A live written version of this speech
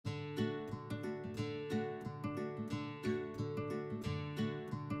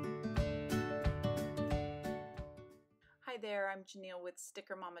there, I'm Janelle with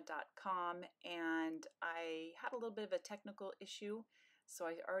stickermama.com, and I had a little bit of a technical issue, so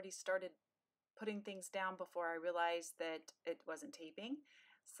I already started putting things down before I realized that it wasn't taping.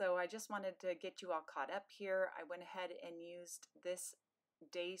 So I just wanted to get you all caught up here. I went ahead and used this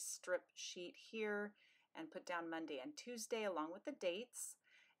day strip sheet here and put down Monday and Tuesday along with the dates.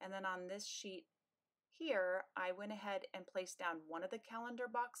 And then on this sheet here, I went ahead and placed down one of the calendar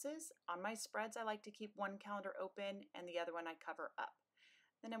boxes. On my spreads, I like to keep one calendar open and the other one I cover up.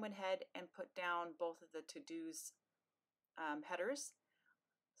 Then I went ahead and put down both of the to-dos headers.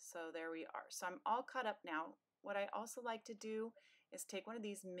 So there we are. So I'm all caught up now. What I also like to do is take one of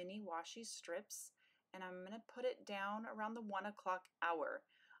these mini washi strips and I'm going to put it down around the 1 o'clock hour.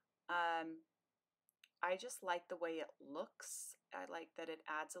 I just like the way it looks. I like that it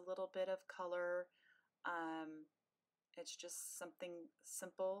adds a little bit of color. It's just something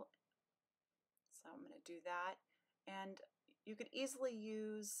simple. So I'm going to do that. And you could easily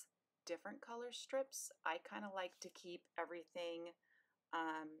use different color strips. I kind of like to keep everything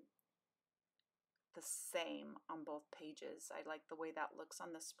the same on both pages. I like the way that looks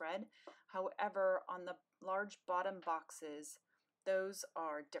on the spread. However, on the large bottom boxes, those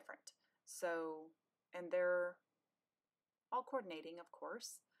are different. So, and they're all coordinating, of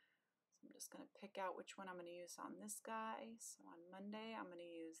course. So I'm just going to pick out which one I'm going to use on this guy. So on Monday, I'm going to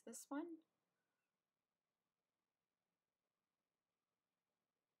use this one.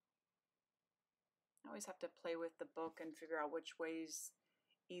 I always have to play with the book and figure out which way's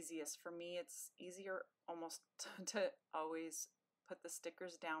easiest. For me, it's easier almost to always put the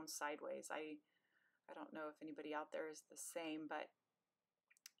stickers down sideways. I don't know if anybody out there is the same, but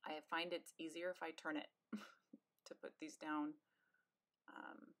I find it's easier if I turn it to put these down.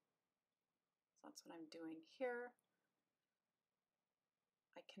 So that's what I'm doing here.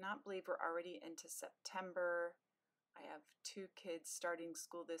 I cannot believe we're already into September. I have 2 kids starting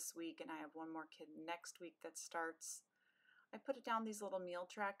school this week, and I have 1 more kid next week that starts. I put down these little meal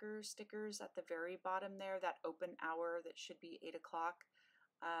tracker stickers at the very bottom there, that open hour that should be 8 o'clock.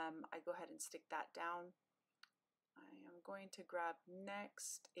 I go ahead and stick that down. I am going to grab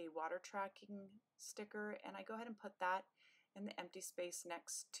next a water tracking sticker, and I go ahead and put that in the empty space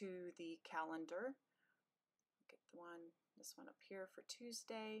next to the calendar. Get this one up here for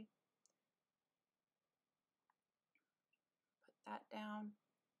Tuesday. Put that down.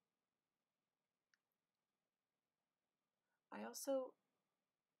 I also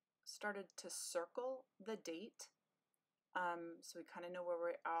started to circle the date so we kind of know where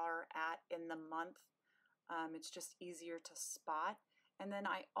we are at in the month. It's just easier to spot. And then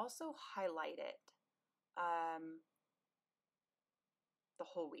I also highlight it the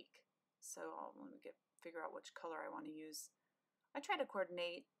whole week. So let me figure out which color I want to use. I try to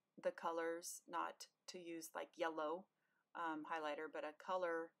coordinate the colors, not to use like yellow highlighter, but a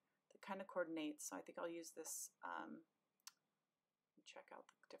color that kind of coordinates. So I think I'll use this. Check out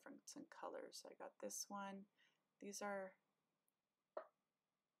the difference in colors. So I got this one. These are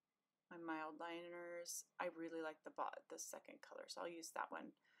my mild liners. I really like the second color, so I'll use that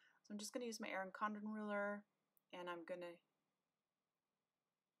one. So I'm just going to use my Erin Condren ruler, and I'm going to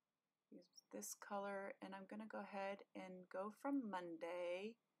use this color, and I'm going to go ahead and go from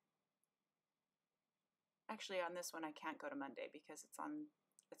Monday. Actually, on this one I can't go to Monday because it's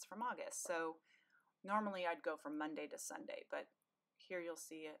from August. So normally I'd go from Monday to Sunday, but here you'll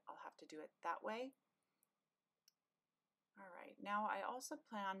see it. I'll have to do it that way. All right, now I also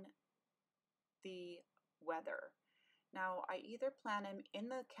plan the weather. Now I either plan them in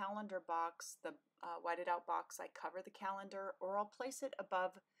the calendar box, the whited out box, I cover the calendar, or I'll place it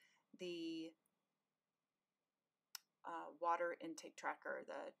above the water intake tracker,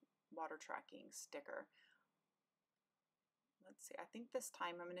 the water tracking sticker. Let's see, I think this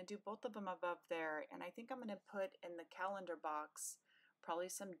time I'm going to do both of them above there, and I think I'm going to put in the calendar box probably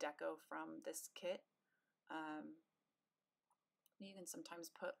some deco from this kit. You can sometimes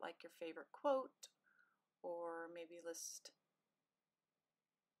put like your favorite quote, or maybe list,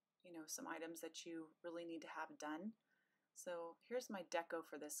 some items that you really need to have done. So here's my deco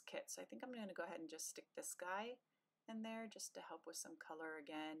for this kit. So I think I'm going to go ahead and just stick this guy in there just to help with some color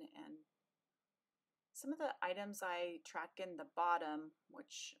again. And some of the items I track in the bottom,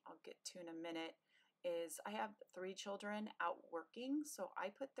 which I'll get to in a minute, is I have 3 children out working, so I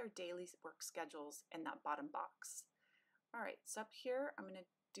put their daily work schedules in that bottom box. All right, so up here I'm going to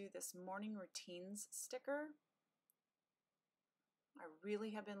do this morning routines sticker. I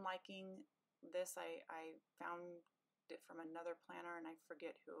really have been liking this. I found it from another planner and I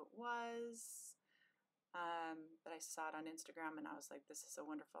forget who it was, but I saw it on Instagram and I was like, this is a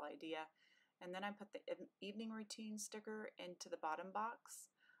wonderful idea. And then I put the evening routine sticker into the bottom box.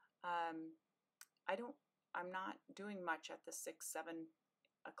 I'm not doing much at the 6-7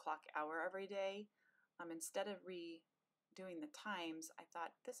 o'clock hour every day. Instead of redoing the times, I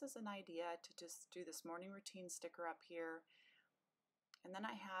thought this is an idea to just do this morning routine sticker up here. And then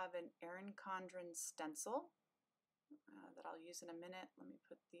I have an Erin Condren stencil that I'll use in a minute. Let me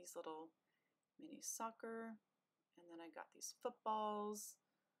put these little mini soccer, and then I got these footballs.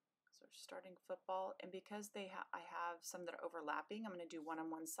 So we're starting football, and because I have some that are overlapping, I'm going to do one on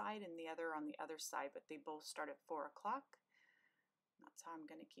one side and the other on the other side, but they both start at 4 o'clock. That's how I'm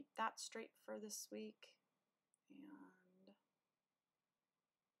going to keep that straight for this week. And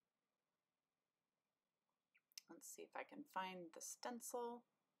let's see if I can find the stencil.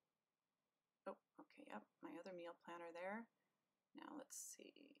 Oh, okay, yep, my other meal planner there. Now let's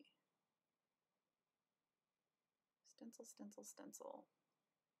see. Stencil, stencil, stencil.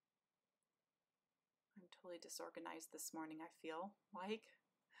 I'm totally disorganized this morning, I feel like.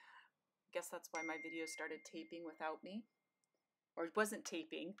 I guess that's why my video started taping without me. Or it wasn't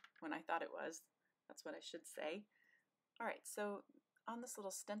taping when I thought it was. That's what I should say. All right, so on this little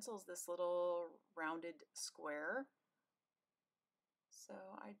stencil is this little rounded square. So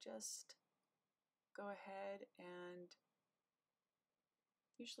I just go ahead and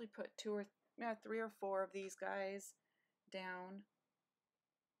usually put 3 or 4 of these guys down.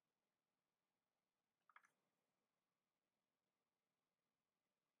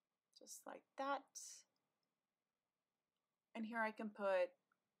 Just like that. And here I can put,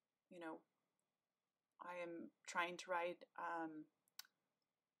 you know, I am trying to ride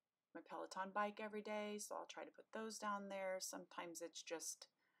my Peloton bike every day, so I'll try to put those down there. Sometimes it's just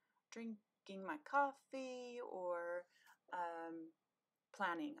drinking my coffee or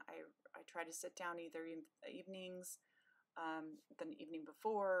planning. I try to sit down either in the evenings, the evening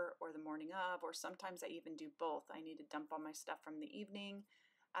before or the morning of, or sometimes I even do both. I need to dump all my stuff from the evening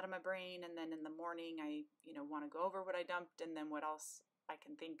out of my brain, and then in the morning I want to go over what I dumped and then what else I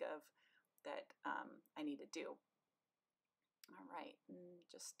can think of that I need to do. All right, and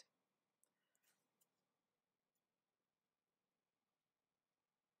just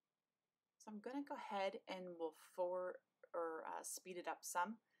so I'm going to go ahead and we'll speed it up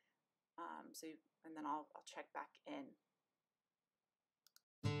some. And then I'll check back in.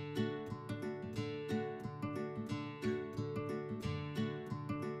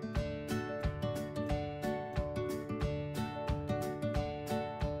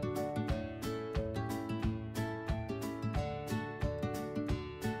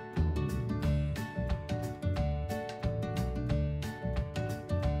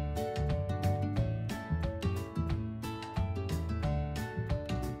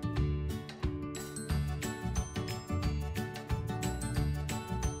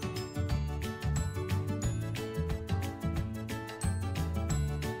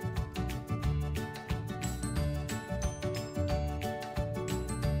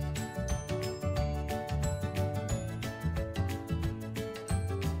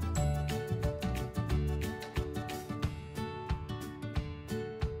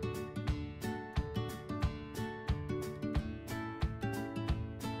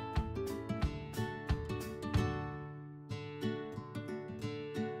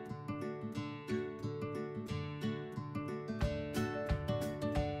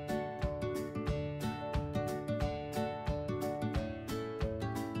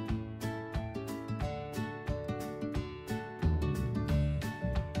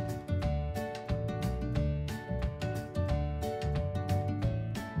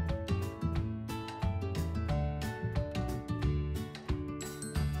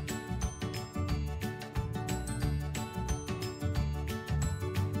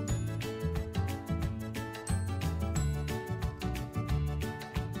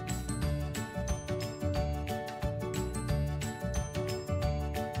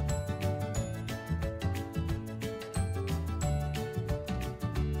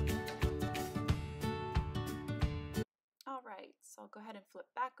 All right, so I'll go ahead and flip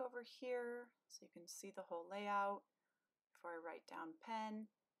back over here so you can see the whole layout before I write down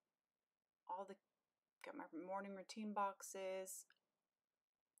pen. Got my morning routine boxes,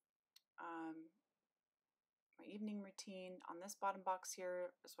 my evening routine. On this bottom box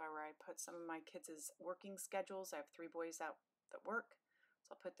here is where I put some of my kids' working schedules. I have 3 boys that work,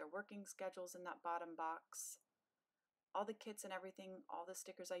 so I'll put their working schedules in that bottom box. All the kits and everything, all the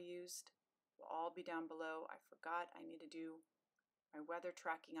stickers I used will all be down below. I forgot I need to do my weather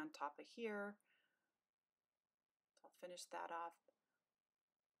tracking on top of here. So I'll finish that off.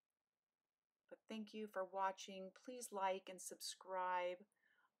 But thank you for watching. Please like and subscribe.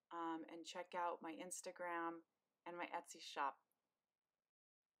 and check out my Instagram and my Etsy shop.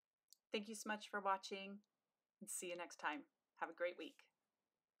 Thank you so much for watching, and see you next time. Have a great week.